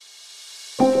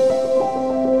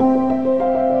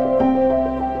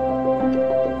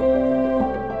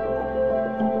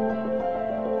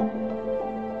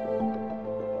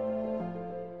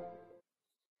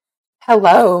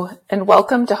Hello, and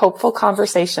welcome to Hopeful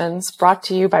Conversations, brought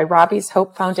to you by Robbie's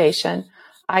Hope Foundation.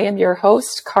 I am your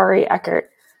host, Kari Eckert.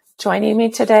 Joining me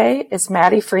today is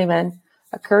Maddie Freeman,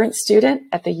 a current student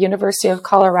at the University of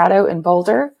Colorado in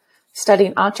Boulder,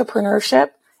 studying entrepreneurship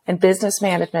and business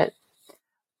management.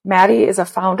 Maddie is a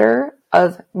founder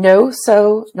of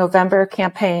NoSo November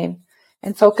campaign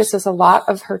and focuses a lot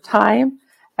of her time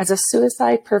as a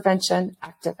suicide prevention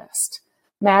activist.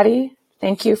 Maddie,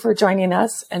 thank you for joining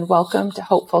us and welcome to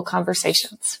Hopeful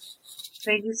Conversations.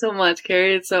 Thank you so much,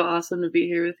 Carrie. It's so awesome to be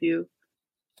here with you.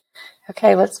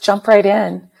 Okay, let's jump right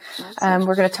in. Awesome.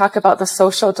 We're going to talk about the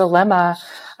social dilemma,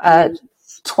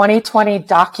 2020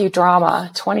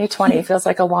 docudrama. 2020 feels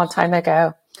like a long time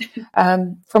ago.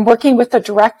 From working with the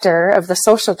director of the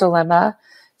social dilemma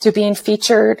to being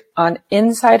featured on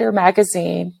Insider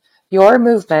magazine, your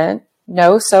movement,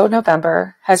 NoSo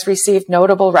November, has received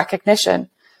notable recognition.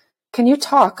 Can you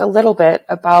talk a little bit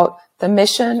about the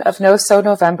mission of NoSo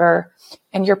November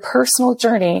and your personal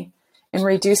journey in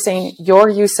reducing your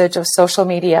usage of social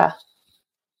media?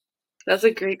 That's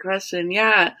a great question.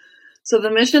 Yeah. So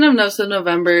the mission of NoSo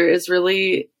November is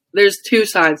really, there's two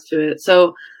sides to it.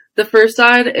 So the first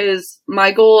side is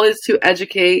my goal is to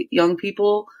educate young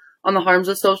people on the harms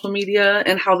of social media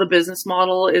and how the business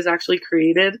model is actually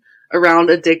created around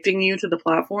addicting you to the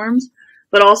platforms,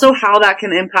 but also how that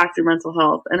can impact your mental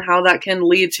health and how that can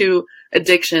lead to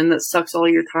addiction that sucks all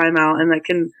your time out and that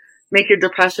can make your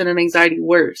depression and anxiety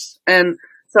worse. And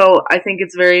so I think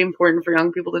it's very important for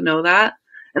young people to know that.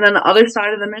 And then the other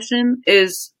side of the mission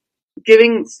is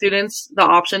giving students the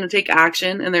option to take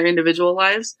action in their individual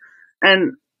lives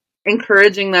and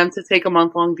encouraging them to take a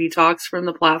month-long detox from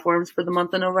the platforms for the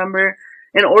month of November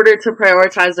in order to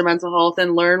prioritize their mental health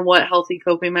and learn what healthy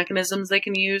coping mechanisms they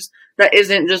can use that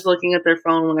isn't just looking at their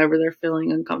phone whenever they're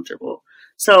feeling uncomfortable.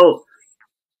 So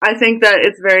I think that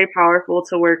it's very powerful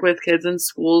to work with kids in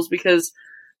schools because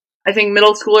I think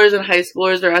middle schoolers and high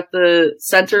schoolers are at the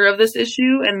center of this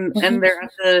issue and they're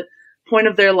at the point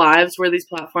of their lives where these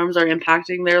platforms are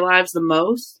impacting their lives the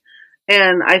most.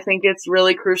 And I think it's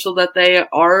really crucial that they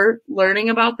are learning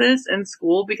about this in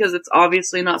school because it's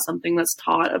obviously not something that's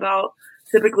taught about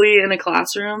typically in a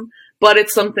classroom, but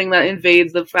it's something that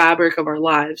invades the fabric of our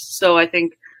lives. So I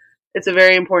think it's a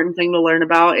very important thing to learn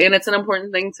about. And it's an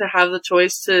important thing to have the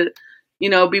choice to,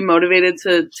 be motivated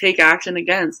to take action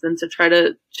against and to try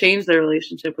to change their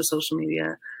relationship with social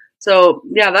media. So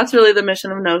yeah, that's really the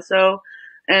mission of NoSo.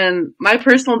 And my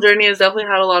personal journey has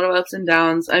definitely had a lot of ups and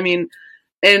downs. I mean,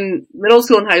 in middle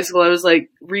school and high school, I was like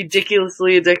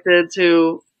ridiculously addicted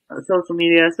to social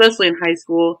media, especially in high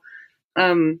school.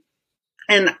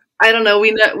 And I don't know,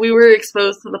 we were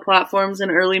exposed to the platforms in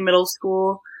early middle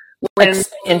school. Like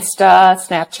Insta,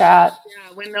 Snapchat.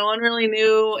 Yeah, when no one really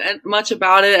knew much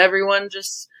about it, everyone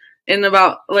just in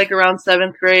about like around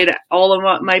 7th grade, all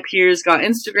of my peers got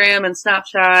Instagram and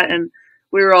Snapchat, and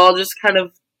we were all just kind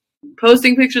of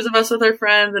posting pictures of us with our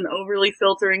friends and overly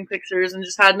filtering pictures and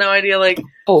just had no idea, like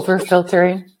over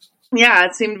filtering. Yeah,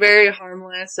 it seemed very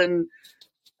harmless. And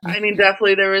I mean,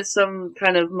 definitely there was some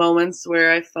kind of moments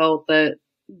where I felt that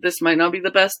this might not be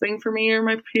the best thing for me or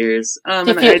my peers.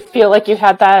 Do you feel like you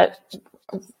had that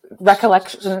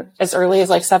recollection as early as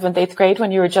like 7th, 8th grade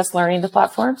when you were just learning the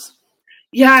platforms?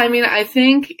 Yeah, I mean, I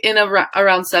think in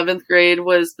around 7th grade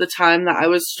was the time that I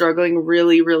was struggling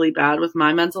really, really bad with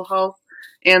my mental health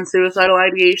and suicidal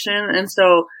ideation. And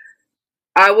so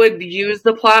I would use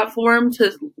the platform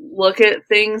to look at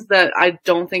things that I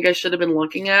don't think I should have been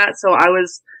looking at. So I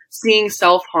was seeing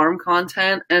self-harm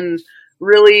content and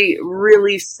really,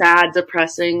 really sad,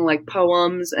 depressing, like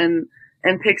poems and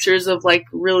pictures of like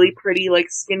really pretty, like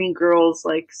skinny girls,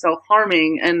 like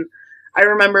self-harming. And I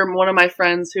remember one of my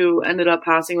friends who ended up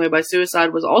passing away by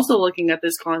suicide was also looking at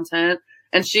this content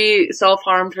and she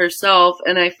self-harmed herself.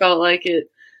 And I felt like it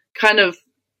kind of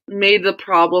made the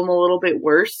problem a little bit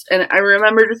worse. And I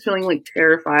remember just feeling like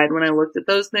terrified when I looked at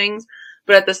those things.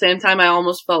 But at the same time, I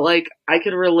almost felt like I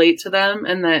could relate to them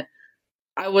and that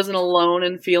I wasn't alone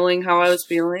in feeling how I was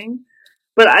feeling.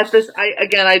 But I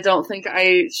don't think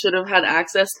I should have had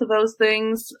access to those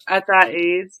things at that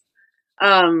age.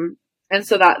 And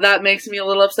so that makes me a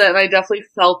little upset. And I definitely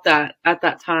felt that at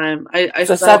that time. As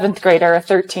a 7th grader, a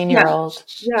 13-year-old.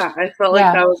 Yeah, I felt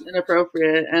like that was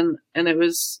inappropriate. And it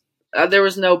was, there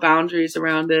was no boundaries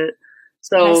around it.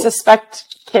 So and I suspect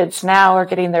kids now are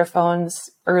getting their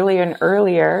phones earlier and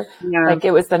earlier. Yeah. Like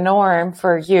it was the norm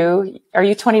for you. Are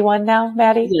you 21 now,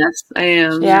 Maddie? Yes, I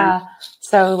am. Yeah.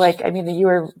 So like, I mean, you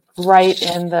were right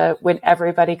in when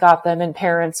everybody got them and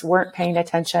parents weren't paying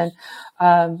attention,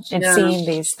 and seeing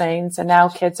these things. And now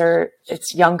kids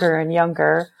it's younger and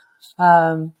younger.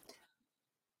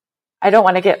 I don't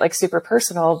want to get like super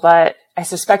personal, but I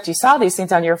suspect you saw these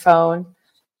things on your phone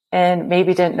and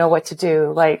maybe didn't know what to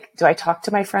do. Like, do I talk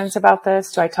to my friends about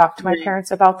this? Do I talk to my parents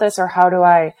about this? Or how do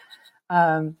I,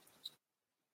 am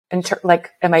I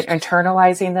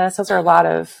internalizing this? Those are a lot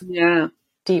of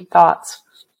deep thoughts.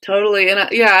 Totally. And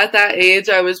at that age,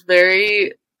 I was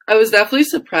definitely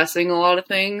suppressing a lot of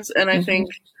things. And I think,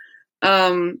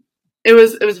 it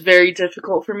was very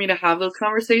difficult for me to have those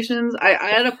conversations. I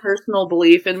had a personal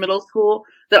belief in middle school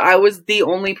that I was the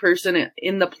only person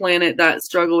in the planet that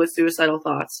struggled with suicidal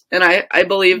thoughts. And I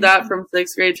believed that from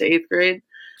 6th grade to 8th grade.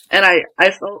 And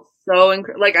I felt so, I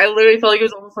literally felt like it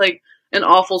was almost like an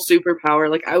awful superpower.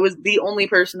 Like I was the only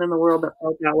person in the world that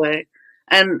felt that way.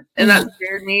 And that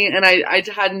scared me. And I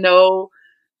had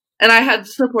and I had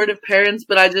supportive parents,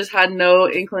 but I just had no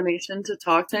inclination to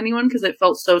talk to anyone because it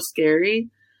felt so scary.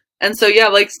 And so,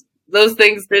 those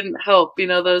things didn't help,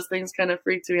 those things kind of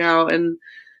freaked me out. And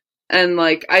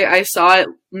I saw it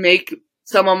make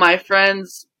some of my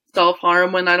friends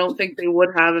self-harm when I don't think they would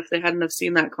have if they hadn't have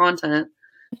seen that content.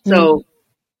 So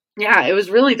it was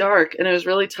really dark and it was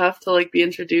really tough to be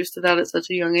introduced to that at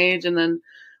such a young age. And then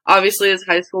obviously as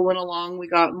high school went along, we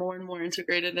got more and more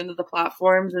integrated into the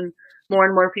platforms and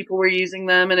more people were using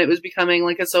them. And it was becoming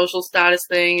like a social status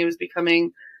thing. It was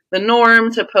becoming the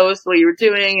norm to post what you were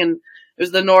doing. And it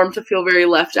was the norm to feel very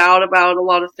left out about a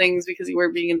lot of things because you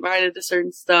weren't being invited to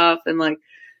certain stuff and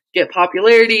get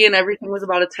popularity, and everything was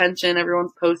about attention.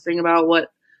 Everyone's posting about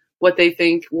what they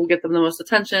think will get them the most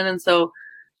attention. And so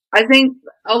I think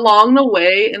along the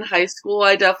way in high school,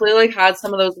 I definitely had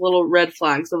some of those little red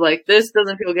flags of this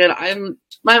doesn't feel good. I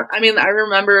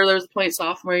remember there was a point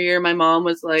sophomore year, my mom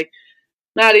was like,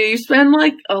 Maddie, you spend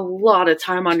a lot of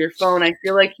time on your phone. I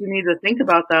feel like you need to think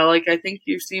about that. I think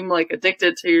you seem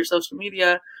addicted to your social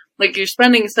media. You're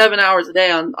spending 7 hours a day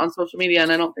on social media,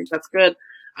 and I don't think that's good.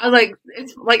 I was like,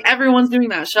 it's everyone's doing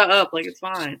that. Shut up. It's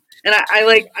fine. And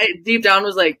I deep down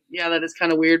was yeah, that is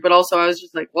kind of weird. But also I was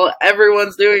just well,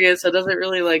 everyone's doing it. So it doesn't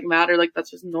really matter.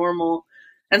 That's just normal.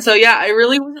 And so, I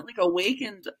really wasn't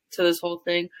awakened to this whole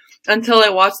thing until I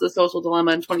watched The Social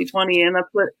Dilemma in 2020. And that's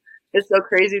what is so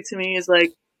crazy to me is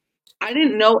I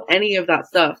didn't know any of that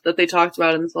stuff that they talked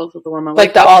about in The Social Dilemma.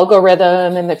 The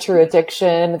algorithm and the true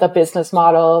addiction, the business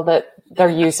model that they're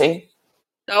using.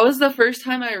 That was the first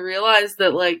time I realized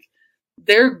that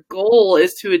their goal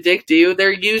is to addict you.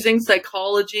 They're using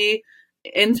psychology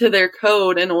into their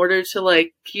code in order to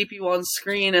keep you on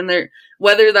screen, and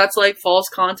whether that's false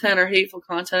content or hateful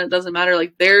content, it doesn't matter.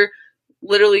 They're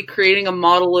literally creating a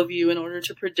model of you in order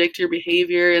to predict your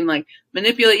behavior and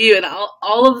manipulate you, and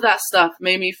all of that stuff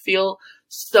made me feel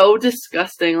so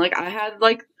disgusting. I had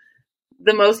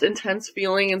the most intense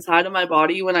feeling inside of my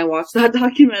body when I watched that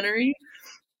documentary,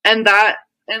 and that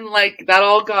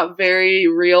all got very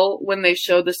real when they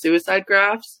showed the suicide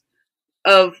graphs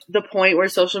of the point where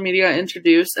social media got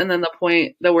introduced and then the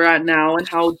point that we're at now and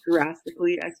how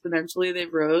drastically exponentially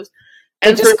they've rose.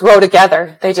 They just grow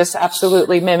together. They just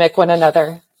absolutely mimic one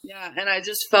another. Yeah, and I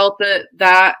just felt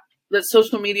that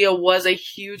social media was a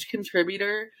huge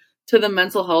contributor to the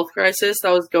mental health crisis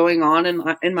that was going on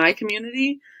in my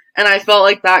community. And I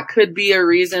felt that could be a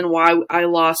reason why I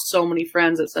lost so many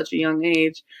friends at such a young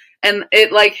age. And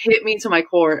it hit me to my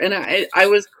core. And I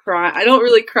was crying. I don't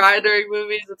really cry during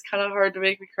movies. It's kind of hard to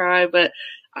make me cry, but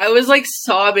I was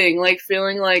sobbing,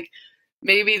 feeling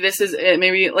maybe this is it.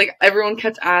 Maybe everyone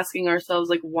kept asking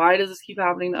ourselves, why does this keep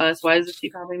happening to us? Why does this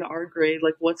keep happening to our grade?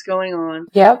 What's going on?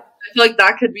 Yep. I feel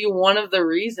that could be one of the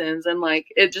reasons. And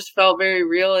it just felt very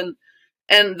real.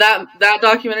 And that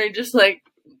documentary just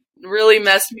really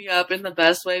messed me up in the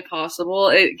best way possible.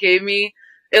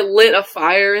 It lit a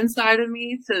fire inside of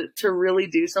me to really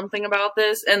do something about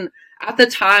this. And at the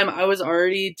time I was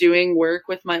already doing work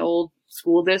with my old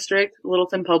school district,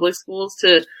 Littleton Public Schools,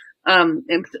 to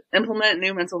implement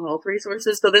new mental health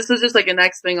resources. So this was just a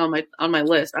next thing on my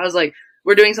list. I was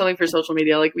we're doing something for social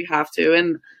media. We have to.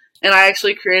 And I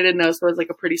actually created NoSo as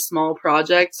a pretty small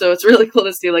project. So it's really cool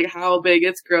to see how big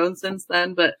it's grown since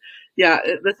then. But yeah,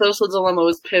 The Social Dilemma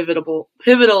was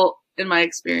pivotal in my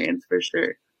experience for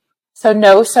sure. So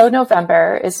NoSo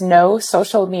November is No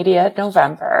Social Media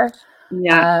November.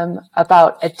 Yeah.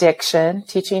 About addiction,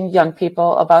 teaching young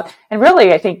people about, and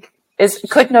really I think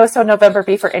could NoSo November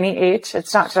be for any age?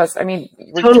 It's not just, we're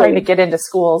totally trying to get into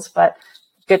schools, but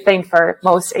good thing for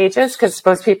most ages, because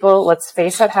most people, let's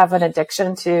face it, have an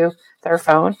addiction to their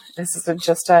phone. This isn't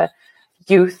just a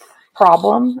youth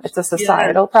problem. It's a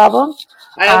societal problem.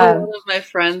 I have a lot of my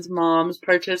friends' moms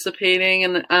participating,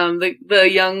 and the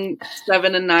young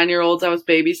 7 and 9 year olds I was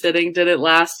babysitting did it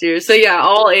last year. So yeah,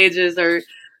 all ages are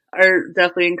are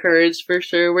definitely encouraged for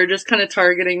sure. We're just kind of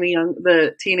targeting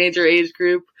the teenager age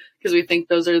group because we think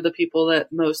those are the people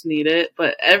that most need it.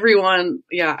 But everyone,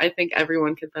 yeah, I think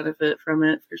everyone could benefit from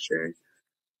it for sure.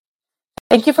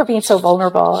 Thank you for being so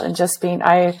vulnerable and just being.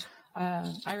 I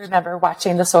remember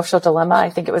watching The Social Dilemma. I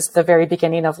think it was the very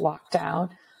beginning of lockdown.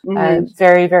 Mm-hmm.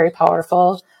 Very, very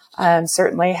powerful.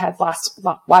 Certainly had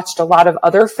watched a lot of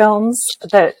other films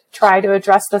that try to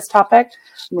address this topic,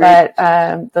 Right.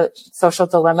 but the Social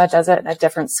Dilemma does it in a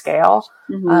different scale.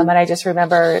 Mm-hmm. And I just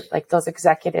remember like those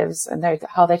executives and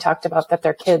how they talked about that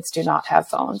their kids do not have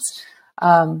phones.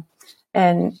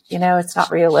 And, you know, it's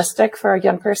not realistic for a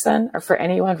young person or for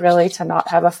anyone really to not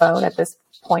have a phone at this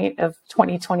point of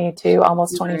 2022,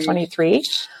 almost 2023.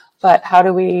 But how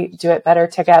do we do it better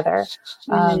together?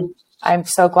 Mm-hmm. I'm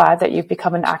so glad that you've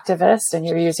become an activist and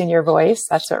you're using your voice.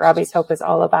 That's what Robbie's Hope is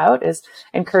all about, is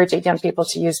encouraging young people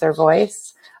to use their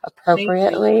voice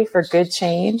appropriately for good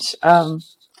change.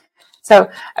 So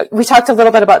we talked a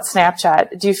little bit about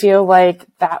Snapchat. Do you feel like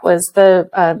that was the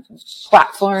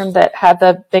platform that had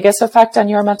the biggest effect on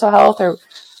your mental health? Or,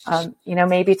 you know,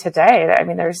 maybe today, I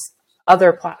mean, there's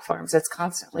other platforms. It's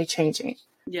constantly changing.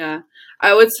 Yeah.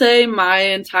 I would say my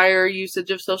entire usage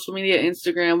of social media,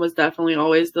 Instagram was definitely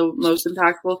always the most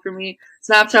impactful for me.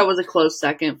 Snapchat was a close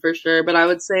second for sure, but I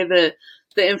would say that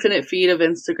the infinite feed of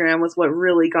Instagram was what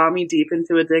really got me deep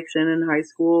into addiction in high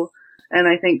school, and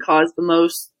I think caused the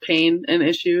most pain and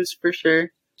issues for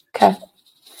sure. Okay.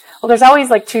 Well, there's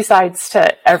always like two sides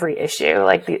to every issue.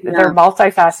 Like they're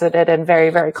multifaceted and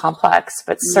very, very complex,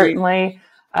 but certainly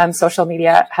social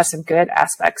media has some good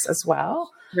aspects as well.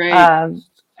 Right.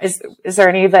 Is there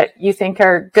any that you think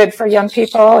are good for young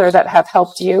people or that have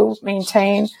helped you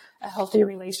maintain a healthy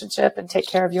relationship and take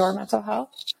care of your mental health?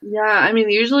 Yeah, I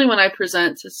mean, usually when I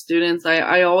present to students,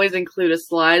 I always include a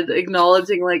slide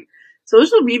acknowledging like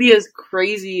social media is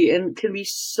crazy and can be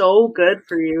so good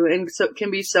for you, and so can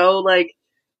be so like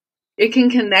it can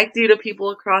connect you to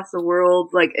people across the world.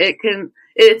 Like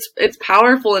it's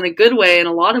powerful in a good way in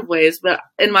a lot of ways, but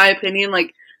in my opinion,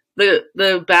 like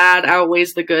the bad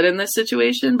outweighs the good in this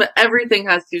situation, but everything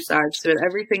has two sides to it.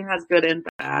 Everything has good and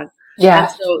bad. Yeah. And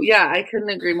so, yeah, I couldn't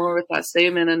agree more with that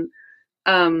statement.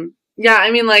 And, yeah, I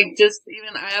mean, like, just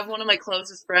even I have one of my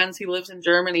closest friends. He lives in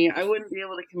Germany. I wouldn't be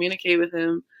able to communicate with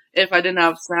him if I didn't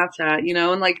have Snapchat, you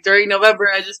know? And like during November,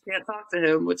 I just can't talk to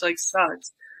him, which like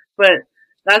sucks. But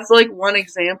that's like one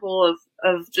example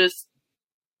of just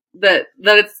that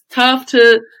it's tough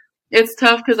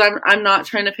because I'm not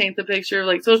trying to paint the picture of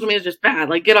like social media is just bad.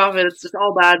 Like get off it. It's just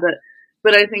all bad.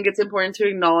 But I think it's important to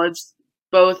acknowledge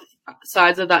both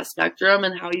sides of that spectrum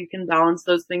and how you can balance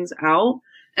those things out.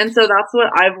 And so that's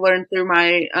what I've learned through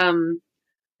my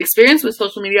experience with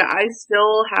social media. I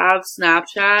still have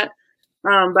Snapchat,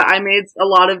 but I made a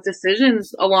lot of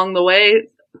decisions along the way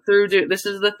this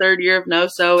is the third year of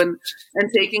NoSo, and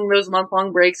taking those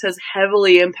month-long breaks has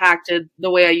heavily impacted the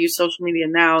way I use social media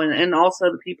now, and also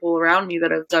the people around me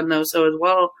that have done NoSo as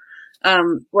well.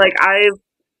 Like I've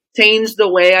changed the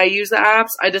way I use the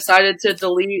apps. I decided to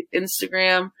delete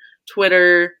Instagram,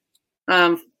 Twitter,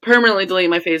 permanently delete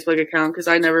my Facebook account because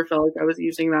I never felt like I was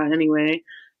using that anyway.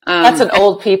 That's an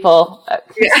old people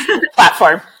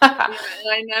platform. Yeah,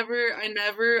 and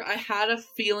I had a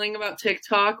feeling about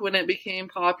TikTok when it became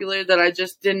popular that I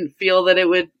just didn't feel that it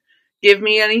would give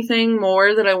me anything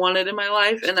more that I wanted in my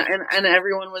life. And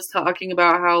everyone was talking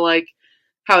about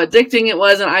how addicting it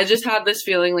was. And I just had this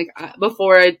feeling like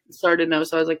before I started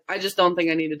so I was like, I just don't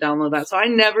think I need to download that. So I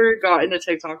never got into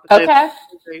TikTok, which I'm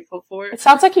grateful for. It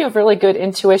sounds like you have really good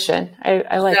intuition.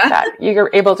 I like that. You're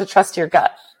able to trust your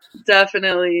gut.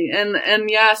 Definitely. And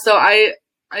yeah, so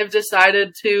I've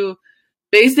decided to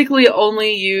basically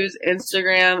only use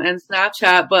Instagram and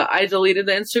Snapchat, but I deleted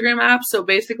the Instagram app. So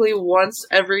basically once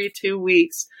every 2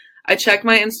 weeks, I check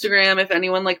my Instagram if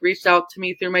anyone like reached out to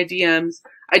me through my DMs.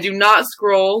 I do not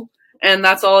scroll, and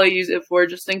that's all I use it for,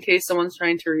 just in case someone's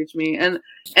trying to reach me. And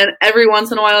every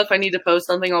once in a while, if I need to post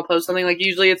something, I'll post something. Like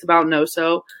usually it's about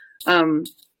NoSo.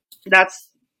 That's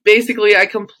basically, I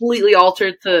completely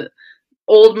altered to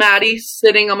old Maddie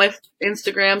sitting on my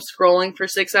Instagram scrolling for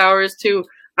 6 hours to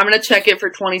I'm going to check it for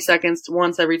 20 seconds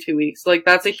once every 2 weeks. Like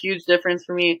that's a huge difference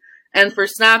for me. And for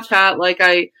Snapchat, like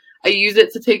I use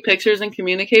it to take pictures and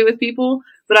communicate with people,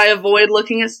 but I avoid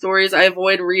looking at stories. I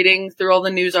avoid reading through all the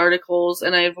news articles,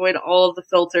 and I avoid all of the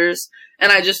filters.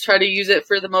 And I just try to use it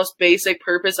for the most basic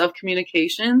purpose of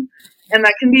communication. And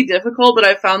that can be difficult, but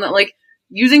I found that like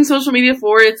using social media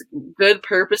for its good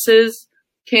purposes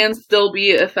can still be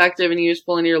effective and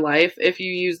useful in your life if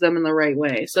you use them in the right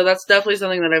way. So that's definitely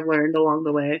something that I've learned along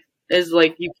the way, is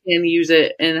like you can use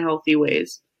it in healthy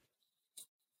ways.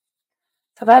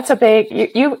 So that's a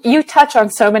big, you touch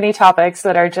on so many topics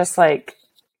that are just like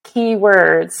key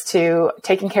words to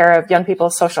taking care of young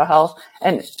people's social health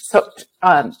and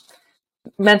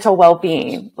mental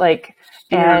well-being. Like,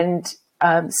 Yeah. and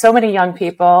so many young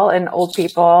people and old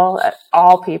people,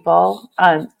 all people,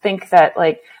 think that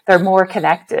like they're more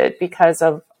connected because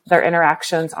of their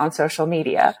interactions on social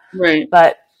media. Right.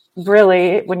 But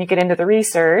really, when you get into the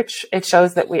research, it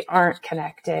shows that we aren't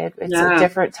connected. It's a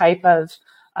different type of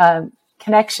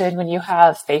connection when you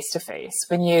have face-to-face,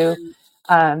 when you,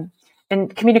 and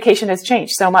communication has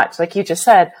changed so much. Like you just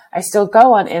said, I still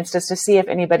go on Instas to see if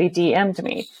anybody DM'd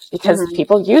me because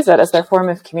people use it as their form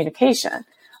of communication.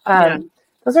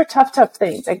 Those are tough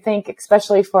things. I think,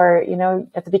 especially for,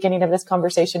 at the beginning of this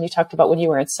conversation, you talked about when you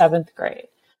were in 7th grade.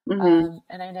 And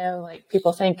I know like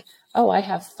people think, oh, I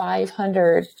have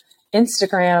 500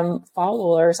 Instagram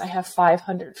followers. I have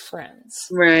 500 friends.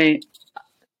 Right.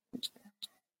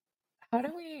 How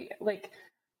do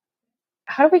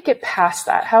we get past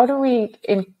that? How do we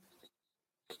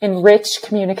enrich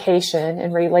communication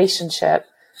and relationship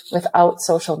without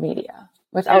social media,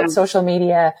 social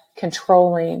media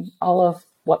controlling all of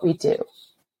what we do?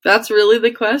 That's really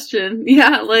the question.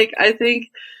 Yeah. Like, I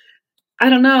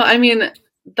don't know. I mean,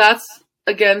 that's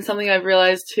again, something I've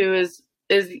realized too is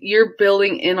you're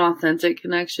building inauthentic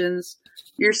connections.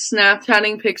 You're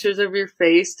Snapchatting pictures of your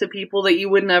face to people that you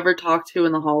would never talk to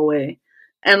in the hallway.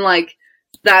 And like,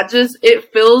 that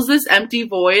it fills this empty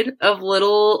void of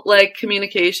little like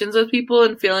communications with people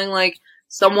and feeling like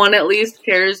someone at least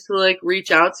cares to like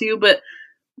reach out to you. But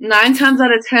 9 times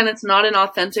out of 10, it's not an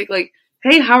authentic, like,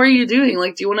 hey, how are you doing?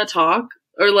 Like, do you want to talk?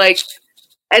 Or like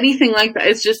anything like that.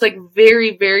 It's just like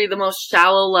very, very the most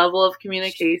shallow level of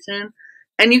communication.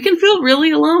 And you can feel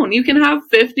really alone. You can have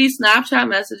 50 Snapchat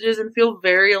messages and feel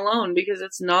very alone because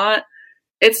it's not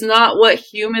what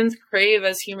humans crave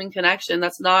as human connection.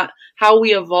 That's not how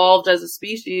we evolved as a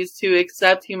species to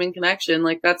accept human connection.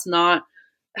 Like, that's not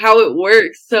how it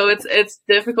works. So it's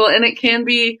difficult, and it can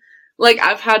be like,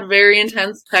 I've had very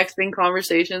intense texting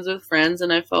conversations with friends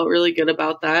and I felt really good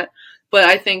about that. But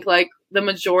I think like the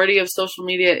majority of social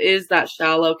media is that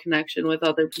shallow connection with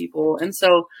other people. And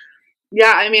so,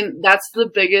 yeah, I mean, that's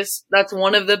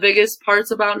one of the biggest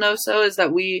parts about NoSo is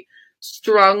that we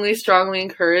strongly, strongly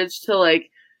encourage to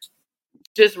like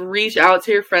just reach out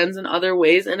to your friends in other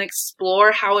ways and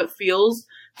explore how it feels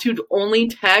to only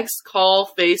text,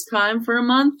 call, FaceTime for a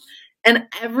month. And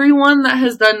everyone that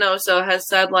has done NoSo has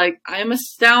said, like, I'm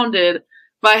astounded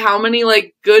by how many,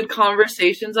 like, good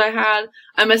conversations I had.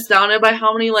 I'm astounded by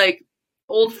how many, like,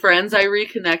 old friends I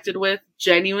reconnected with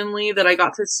genuinely that I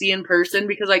got to see in person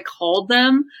because I called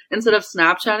them instead of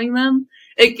Snapchatting them.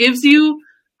 It gives you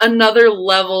another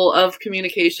level of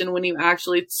communication when you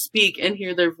actually speak and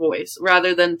hear their voice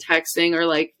rather than texting or,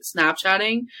 like,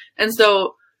 Snapchatting. And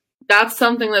so that's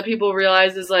something that people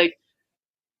realize is, like,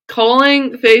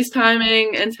 calling,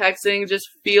 FaceTiming, and texting just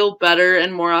feel better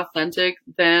and more authentic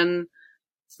than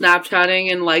Snapchatting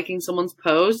and liking someone's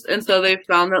post. And so they've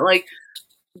found that, like,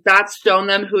 that's shown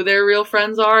them who their real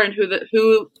friends are and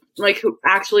who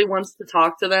actually wants to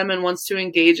talk to them and wants to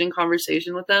engage in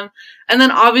conversation with them. And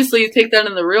then obviously you take that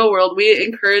in the real world. We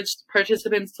encourage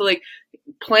participants to like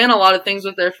plan a lot of things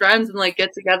with their friends and like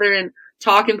get together and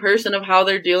talk in person of how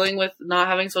they're dealing with not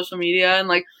having social media and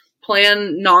like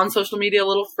plan non-social media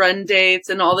little friend dates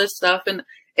and all this stuff. And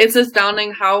it's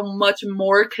astounding how much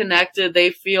more connected they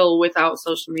feel without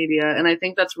social media. And I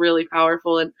think that's really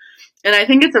powerful. And I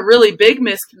think it's a really big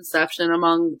misconception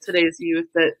among today's youth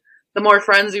that the more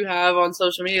friends you have on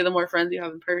social media, the more friends you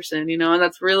have in person, you know, and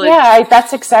that's really... Yeah,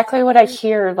 that's exactly what I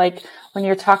hear. Like when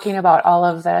you're talking about all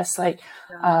of this, like,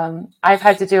 I've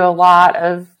had to do a lot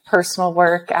of personal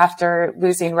work after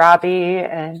losing Robbie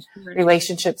and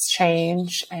relationships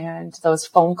change and those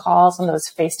phone calls and those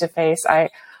face-to-face,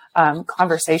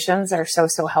 conversations are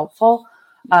so helpful.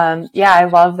 I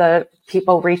love that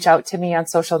people reach out to me on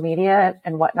social media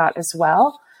and whatnot as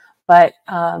well. But,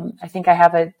 I think I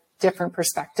have a different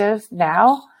perspective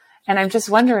now. And I'm just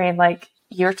wondering, like,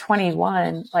 you're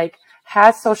 21, like,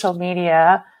 has social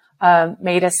media,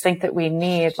 made us think that we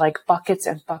need like buckets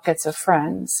and buckets of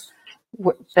friends?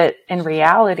 That in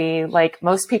reality, like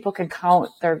most people can count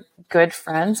their good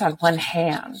friends on one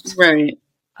hand. Right.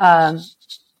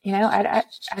 You know, I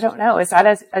don't know. Is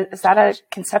that a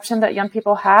conception that young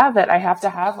people have, that I have to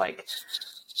have like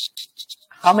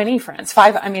how many friends?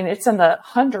 5. I mean, it's in the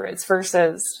hundreds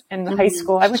versus in high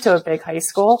school. I went to a big high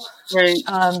school. Right.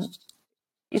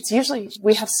 It's usually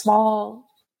we have small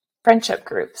friendship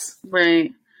groups.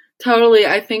 Right. Totally.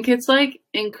 I think it's like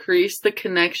increased the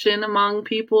connection among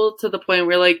people to the point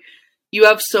where like you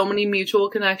have so many mutual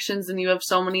connections and you have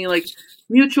so many like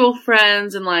mutual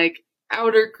friends and like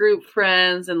outer group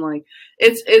friends and like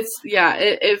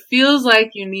it feels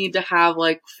like you need to have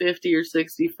like 50 or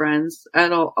 60 friends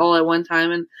at all at one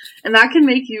time, and that can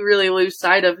make you really lose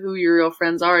sight of who your real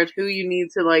friends are and who you need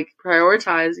to like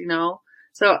prioritize, you know.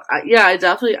 So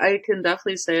I can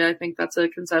definitely say I think that's a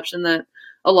conception that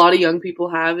a lot of young people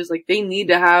have, is like they need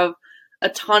to have a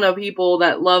ton of people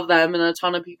that love them and a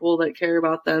ton of people that care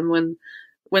about them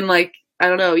when like I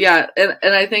don't know, yeah. And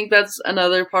I think that's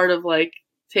another part of like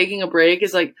taking a break,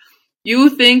 is like you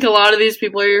think a lot of these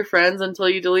people are your friends until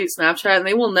you delete Snapchat and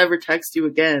they will never text you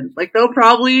again. Like they'll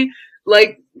probably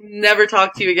like never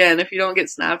talk to you again if you don't get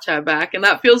Snapchat back. And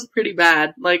that feels pretty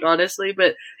bad, like honestly,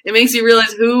 but it makes you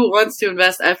realize who wants to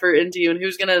invest effort into you and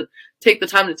who's going to take the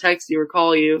time to text you or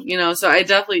call you, you know? So I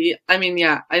definitely, I mean,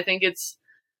 yeah, I think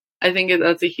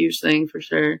that's a huge thing for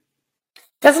sure.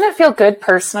 Doesn't it feel good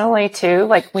personally too?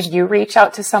 Like when you reach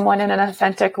out to someone in an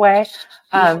authentic way,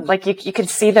 like you can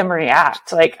see them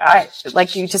react.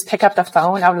 Like you just pick up the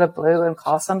phone out of the blue and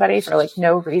call somebody for like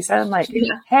no reason. Like,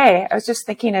 hey, I was just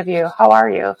thinking of you. How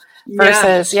are you?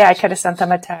 Versus, I could have sent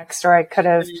them a text, or I could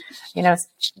have, you know,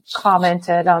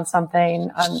 commented on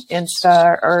something on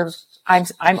Insta, or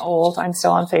I'm old. I'm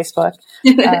still on Facebook.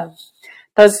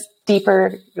 Those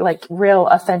deeper, like real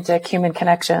authentic human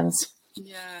connections.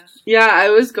 Yeah, I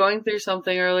was going through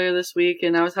something earlier this week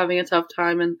and I was having a tough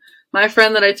time, and my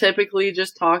friend that I typically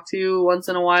just talk to once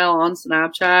in a while on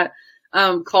Snapchat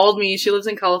called me. She lives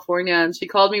in California and she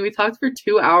called me. We talked for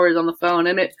 2 hours on the phone,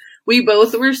 and we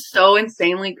both were so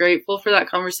insanely grateful for that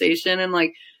conversation and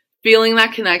like feeling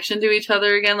that connection to each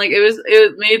other again. Like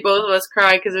it made both of us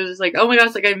cry, because it was just like, oh my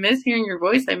gosh, like I miss hearing your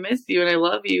voice. I miss you and I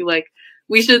love you. Like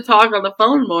we should talk on the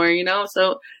phone more, you know?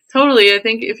 So totally. I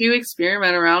think if you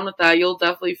experiment around with that, you'll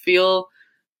definitely feel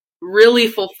really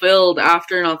fulfilled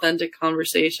after an authentic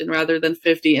conversation rather than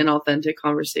 50 inauthentic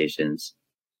conversations.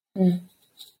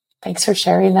 Thanks for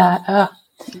sharing that.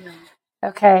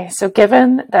 Okay. So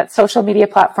given that social media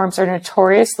platforms are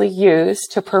notoriously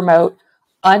used to promote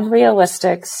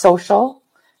unrealistic social,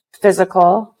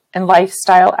 physical, and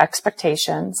lifestyle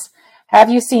expectations, have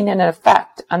you seen an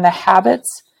effect on the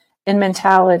habits and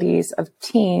mentalities of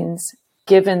teens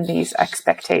given these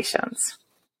expectations?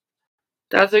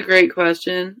 That's a great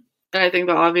question. And I think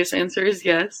the obvious answer is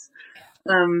yes.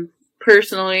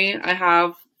 Personally, I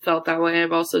have felt that way.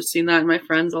 I've also seen that in my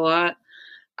friends a lot.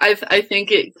 I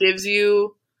think it gives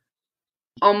you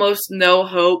almost no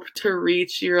hope to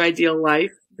reach your ideal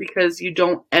life, because you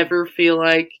don't ever feel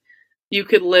like you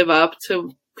could live up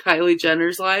to Kylie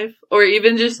Jenner's life, or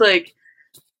even just like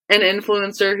an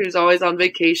influencer who's always on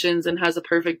vacations and has a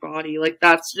perfect body. Like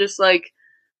that's just like,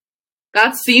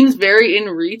 that seems very in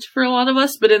reach for a lot of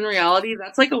us, but in reality,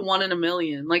 that's like a 1 in a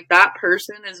million. Like that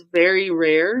person is very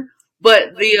rare,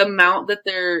 but the amount that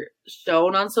they're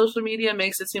shown on social media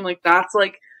makes it seem like that's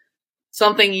like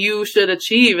something you should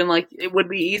achieve, and like it would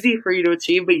be easy for you to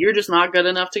achieve, but you're just not good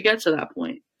enough to get to that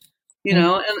point, you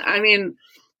know? And I mean,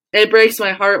 it breaks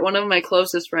my heart. One of my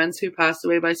closest friends who passed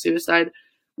away by suicide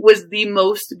was the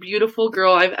most beautiful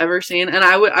girl I've ever seen. And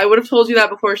I would have told you that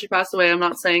before she passed away. I'm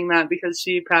not saying that because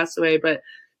she passed away, but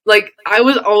like I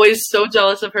was always so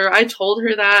jealous of her. I told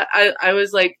her that. I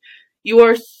was like, you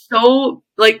are so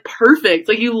like perfect.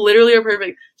 Like you literally are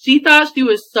perfect. She thought she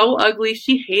was so ugly.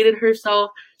 She hated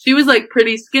herself. She was like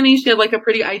pretty skinny. She had like a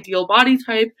pretty ideal body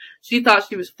type. She thought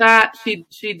she was fat.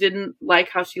 She didn't like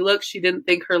how she looked. She didn't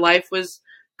think her life was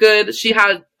good. She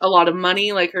had a lot of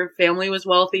money. Like her family was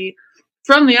wealthy.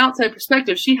 From the outside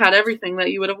perspective, she had everything that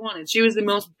you would have wanted. She was the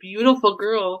most beautiful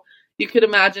girl you could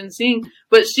imagine seeing,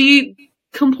 but she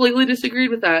completely disagreed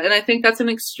with that. And I think that's an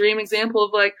extreme example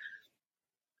of like,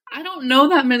 I don't know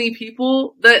that many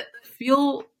people that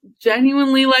feel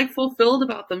genuinely like fulfilled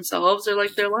about themselves or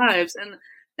like their lives.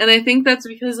 And I think that's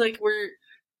because like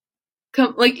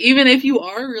like even if you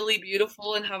are really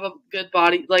beautiful and have a good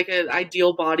body, like an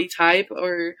ideal body type,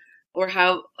 or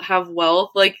have wealth,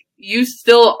 like you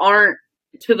still aren't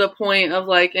to the point of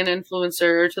like an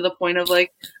influencer, or to the point of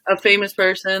like a famous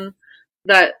person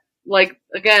that like,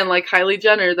 again, like Kylie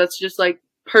Jenner, that's just like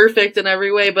perfect in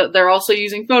every way, but they're also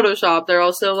using Photoshop. They're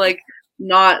also like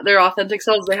not their authentic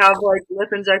selves. They have like lip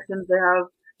injections.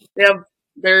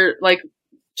 They're like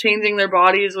changing their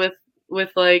bodies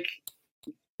with like,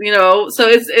 you know, so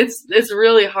it's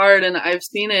really hard. And I've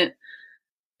seen it,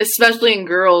 especially in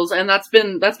girls, and that's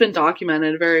been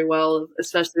documented very well,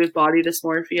 especially with body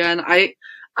dysmorphia. And I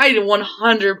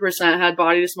 100% had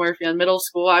body dysmorphia in middle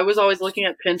school. I was always looking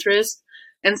at Pinterest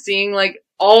and seeing like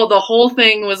the whole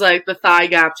thing was like the thigh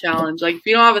gap challenge. Like if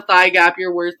you don't have a thigh gap,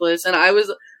 you're worthless. And I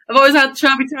was I've always had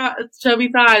chubby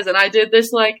thighs, and I did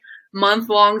this like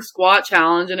month-long squat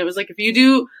challenge, and it was like, if you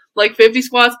do like 50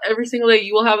 squats every single day,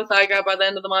 you will have a thigh gap by the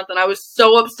end of the month. And I was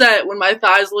so upset when my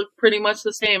thighs looked pretty much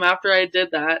the same after I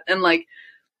did that. And like,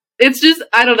 it's just,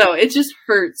 I don't know, it just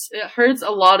hurts. It hurts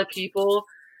a lot of people.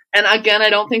 And again, I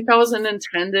don't think that was an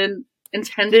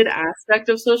intended aspect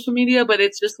of social media, but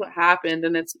it's just what happened.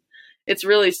 And it's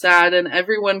really sad. And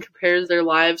everyone compares their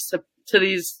lives to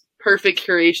these perfect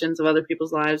curations of other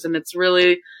people's lives. And it's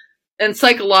really, and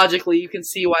psychologically, you can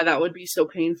see why that would be so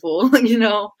painful, you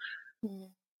know?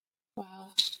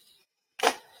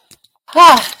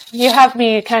 Wow. You have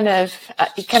me you kind of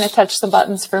touched some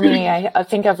buttons for me. I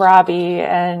think of Robbie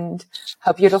and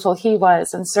how beautiful he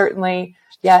was. And certainly,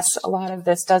 yes, a lot of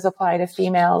this does apply to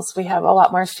females. We have a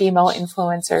lot more female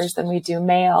influencers than we do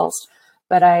males.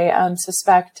 But I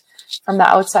suspect from the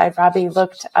outside, Robbie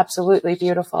looked absolutely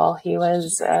beautiful. He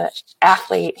was an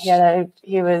athlete.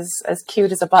 He was as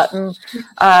cute as a button.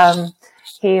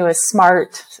 He was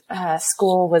smart.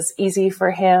 School was easy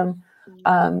for him.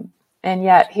 And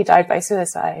yet he died by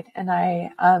suicide. And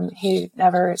he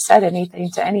never said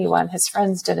anything to anyone. His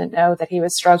friends didn't know that he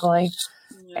was struggling.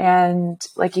 Yeah. And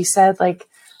like you said, like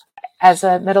as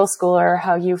a middle schooler,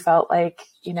 how you felt like,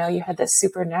 you know, you had this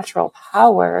supernatural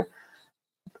power,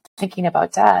 thinking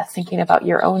about death, thinking about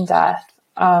your own death.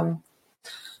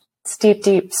 It's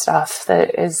deep stuff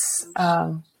that is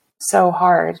so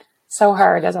hard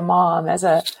as a mom, as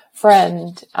a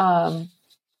friend.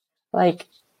 Like,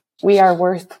 we are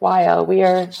worthwhile. We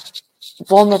are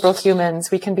vulnerable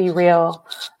humans. We can be real.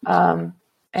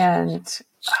 And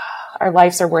our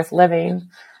lives are worth living.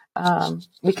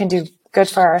 We can do good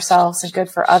for ourselves and good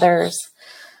for others.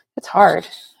 It's hard.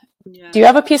 Yeah. Do you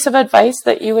have a piece of advice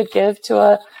that you would give to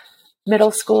a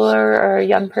middle schooler or a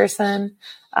young person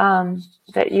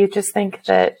that you just think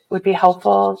that would be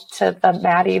helpful to the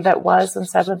Maddie that was in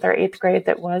 7th or 8th grade,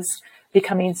 that was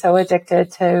becoming so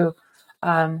addicted to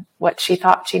what she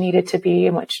thought she needed to be,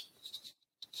 and which.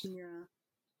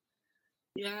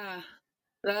 Yeah,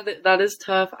 that is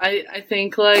tough. I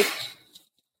think, like,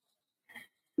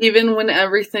 even when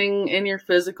everything in your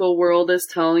physical world is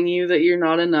telling you that you're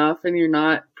not enough and you're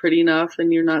not pretty enough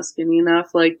and you're not skinny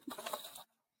enough, like,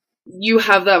 you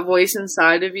have that voice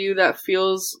inside of you that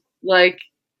feels like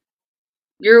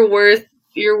you're worth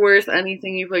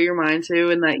anything you put your mind to,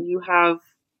 and that you have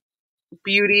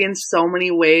beauty in so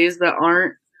many ways that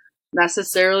aren't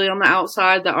necessarily on the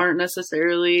outside, that aren't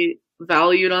necessarily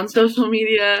valued on social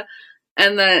media.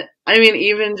 And that, I mean,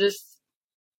 even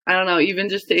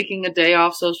just taking a day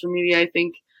off social media, I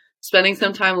think spending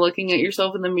some time looking at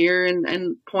yourself in the mirror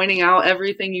and pointing out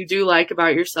everything you do like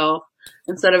about yourself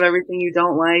instead of everything you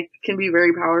don't like can be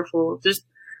very powerful. Just,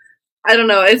 I don't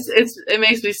know, it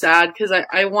makes me sad because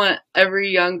I want every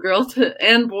young girl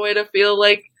and boy to feel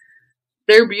like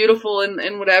they're beautiful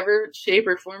in whatever shape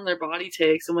or form their body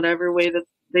takes, and whatever way that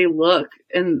they look,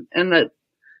 and that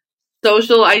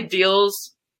social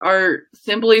ideals are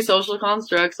simply social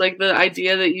constructs. Like, the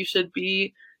idea that you should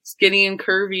be skinny and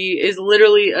curvy is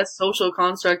literally a social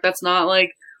construct. That's not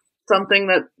like something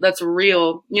that's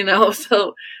real, you know?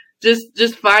 So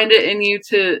just find it in you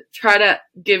to try to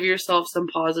give yourself some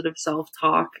positive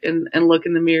self-talk and look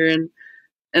in the mirror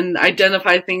and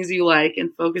identify things you like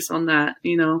and focus on that,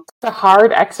 you know? It's a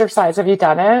hard exercise. Have you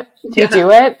done it? Do you do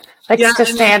it? Like, to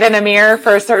stand in a mirror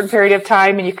for a certain period of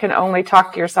time and you can only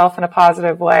talk to yourself in a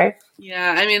positive way?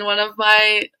 Yeah, I mean, one of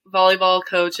my volleyball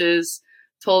coaches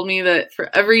told me that for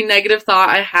every negative thought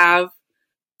I have,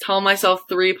 tell myself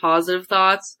 3 positive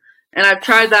thoughts. And I've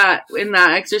tried that in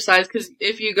that exercise, because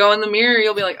if you go in the mirror,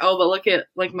 you'll be like, oh, but look at,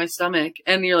 like, my stomach.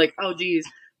 And you're like, oh, geez.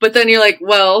 But then you're like,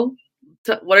 well,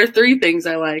 what are 3 things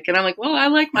I like? And I'm like, well, I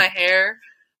like my hair.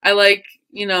 I like,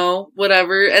 you know,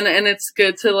 whatever. And it's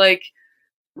good to, like,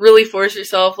 really force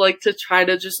yourself, like, to try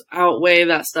to just outweigh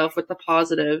that stuff with the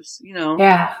positives, you know?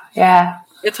 Yeah.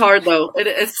 It's hard, though. It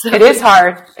is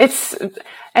hard.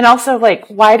 And also, like,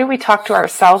 why do we talk to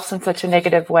ourselves in such a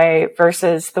negative way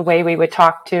versus the way we would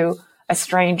talk to a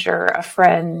stranger, a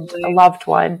friend, a loved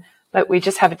one? But we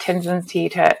just have a tendency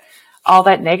to, all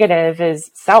that negative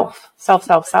is self.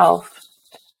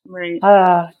 Right.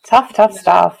 Tough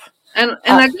stuff. And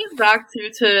that goes back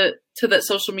to that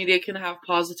social media can have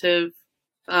positive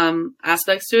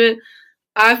aspects to it.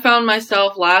 I found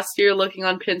myself last year looking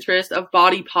on Pinterest of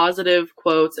body positive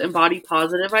quotes and body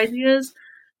positive ideas.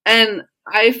 And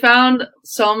I found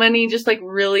so many just, like,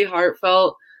 really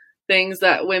heartfelt things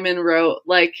that women wrote.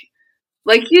 Like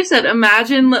you said,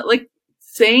 imagine, like,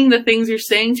 saying the things you're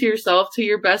saying to yourself to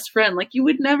your best friend. Like, you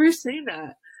would never say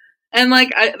that. And,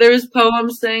 like, there was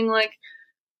poems saying, like,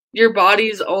 your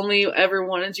body's only ever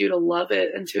wanted you to love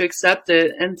it and to accept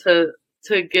it and to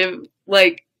give,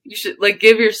 like, you should, like,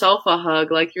 give yourself a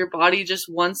hug. Like, your body just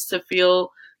wants to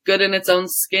feel good in its own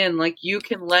skin. Like, you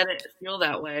can let it feel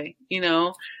that way, you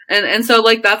know? And so,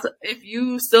 like, that's, if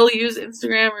you still use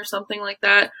Instagram or something like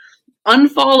that,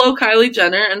 unfollow Kylie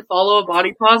Jenner and follow a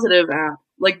body positive app,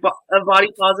 like a body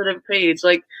positive page.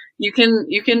 Like, you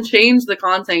can change the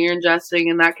content you're ingesting,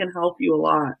 and that can help you a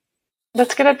lot.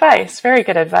 That's good advice. Very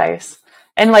good advice.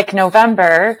 And like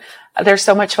November, there's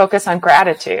so much focus on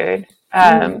gratitude.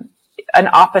 An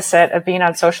opposite of being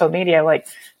on social media, like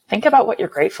think about what you're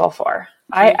grateful for.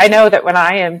 I know that when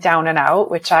I am down and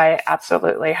out, which I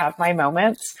absolutely have my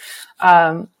moments,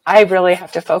 I really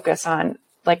have to focus on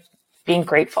like being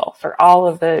grateful for all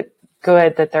of the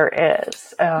good that there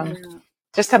is.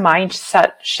 Just a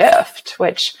mindset shift,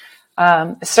 which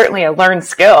is certainly a learned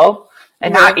skill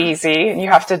and not easy. And you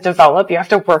have to develop, you have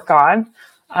to work on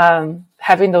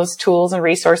having those tools and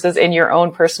resources in your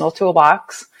own personal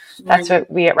toolbox. That's what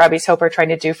we at Robbie's Hope are trying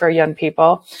to do for young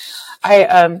people.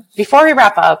 Before we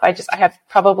wrap up, I have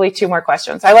probably 2 more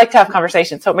questions. I like to have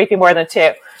conversations, so it might be more than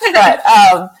 2. But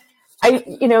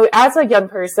as a young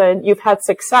person, you've had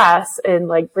success in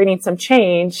like bringing some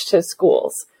change to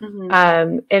schools.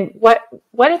 And what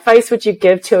advice would you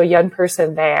give to a young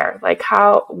person there? Like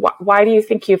why do you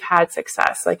think you've had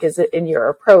success? Like, is it in your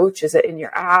approach? Is it in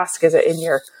your ask? Is it in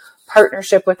your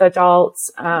partnership with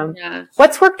adults?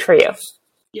 What's worked for you?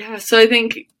 Yeah. So I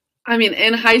think,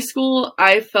 in high school,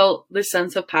 I felt this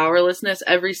sense of powerlessness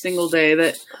every single day,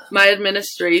 that my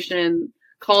administration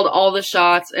called all the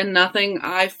shots and nothing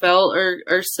I felt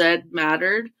or said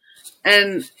mattered.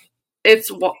 And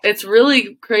it's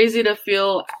really crazy to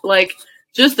feel like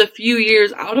just a few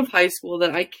years out of high school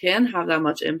that I can have that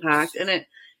much impact. And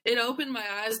it opened my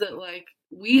eyes that like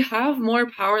we have more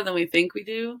power than we think we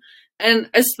do.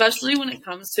 And especially when it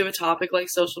comes to a topic like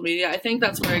social media, I think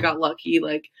that's where I got lucky.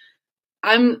 Like,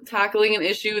 I'm tackling an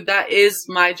issue that is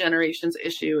my generation's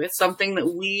issue. It's something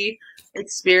that we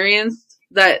experienced,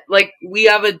 that like we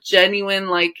have a genuine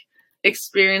like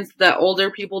experience that older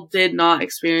people did not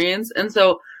experience. And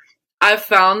so I've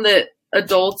found that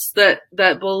adults that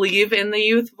believe in the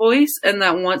youth voice and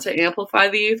that want to amplify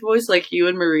the youth voice, like you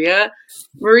and Maria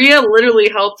literally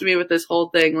helped me with this whole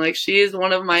thing. Like, she is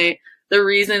one of the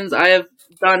reasons I have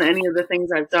done any of the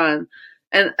things I've done.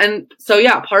 And so,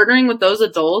 yeah, partnering with those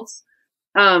adults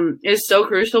is so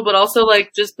crucial, but also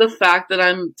like just the fact that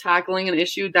I'm tackling an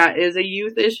issue that is a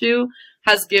youth issue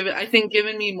has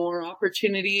given me more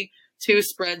opportunity to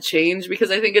spread change, because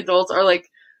I think adults are like,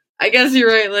 I guess you're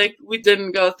right, like we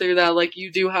didn't go through that. Like, you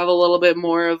do have a little bit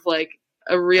more of like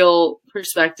a real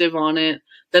perspective on it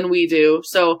than we do.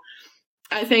 So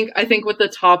I think with the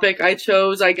topic I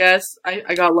chose, I guess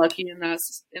I got lucky in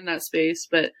that space.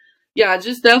 But yeah,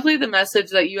 just definitely the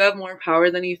message that you have more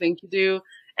power than you think you do,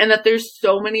 and that there's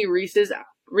so many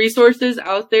resources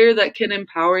out there that can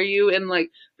empower you and like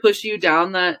push you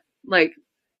down, not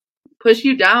push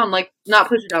you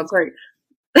down, sorry.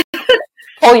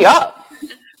 Pull you up.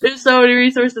 There's so many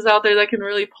resources out there that can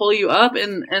really pull you up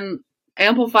and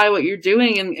amplify what you're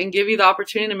doing and give you the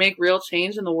opportunity to make real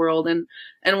change in the world.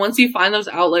 And once you find those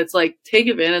outlets, like, take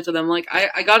advantage of them. Like,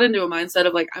 I got into a mindset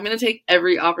of like, I'm going to take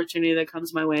every opportunity that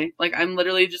comes my way. Like, I'm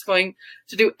literally just going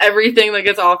to do everything that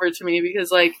gets offered to me, because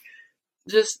like,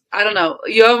 just, I don't know,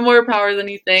 you have more power than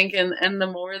you think. And the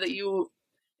more that you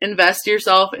invest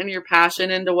yourself and your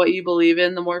passion into what you believe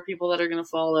in, the more people that are going to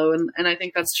follow. And I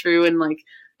think that's true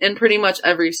in pretty much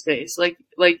every space. Like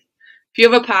if you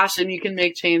have a passion, you can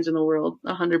make change in the world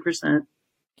 100%.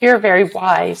 You're very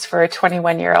wise for a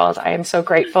 21-year-old. I am so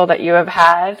grateful that you have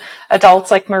had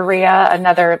adults like Maria,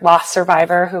 another loss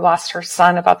survivor who lost her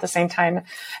son about the same time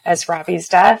as Robbie's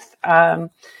death.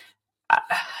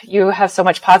 You have so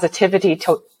much positivity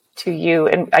to you,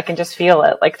 and I can just feel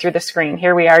it like through the screen.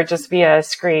 Here we are just via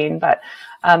screen, but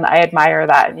I admire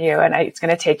that in you, and it's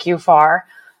going to take you far.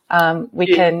 We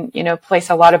can, place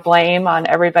a lot of blame on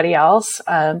everybody else,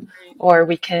 or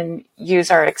we can use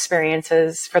our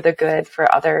experiences for the good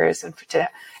for others, and to,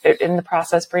 in the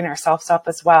process, bring ourselves up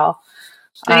as well.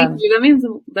 Thank you.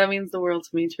 That means the world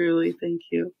to me, truly. Thank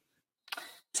you.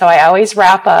 So I always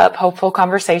wrap up Hopeful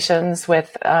Conversations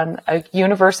with a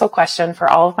universal question for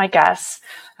all of my guests.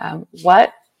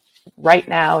 What right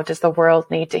now does the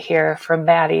world need to hear from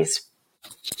Maddie's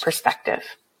perspective?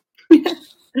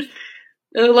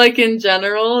 Like in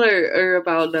general, or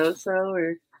about NoSo,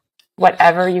 or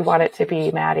whatever you want it to be,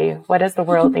 Maddie. What does the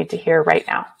world need to hear right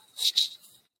now?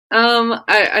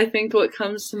 I think what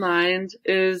comes to mind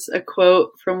is a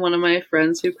quote from one of my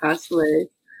friends who passed away.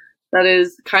 That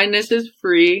is, kindness is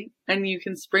free and you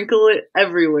can sprinkle it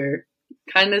everywhere.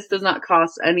 Kindness does not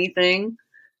cost anything.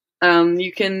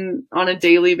 You can, on a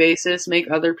daily basis, make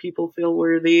other people feel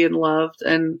worthy and loved.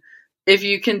 And if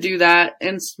you can do that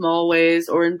in small ways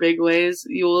or in big ways,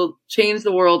 you will change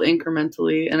the world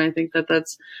incrementally. And I think that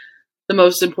that's the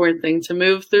most important thing, to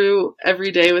move through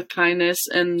every day with kindness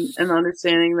and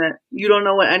understanding that you don't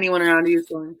know what anyone around you is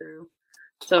going through.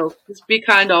 So just be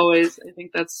kind always. I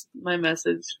think that's my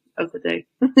message of the day.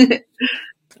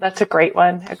 That's a great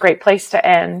one. A great place to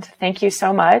end. Thank you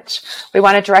so much. We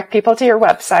want to direct people to your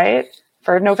website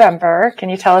for November. Can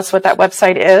you tell us what that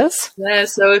website is? Yeah,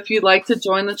 so if you'd like to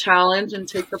join the challenge and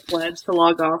take the pledge to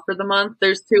log off for the month,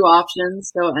 there's 2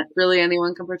 options. So really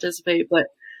anyone can participate, but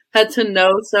head to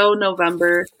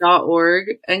nosonovember.org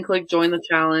and click join the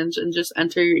challenge and just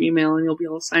enter your email and you'll be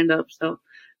all signed up. So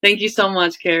thank you so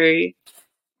much, Carrie.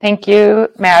 Thank you,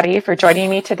 Maddie, for joining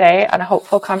me today on a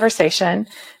hopeful conversation.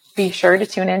 Be sure to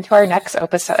tune into our next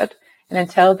episode. And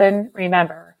until then,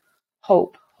 remember,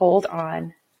 hope, hold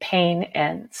on, pain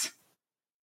ends.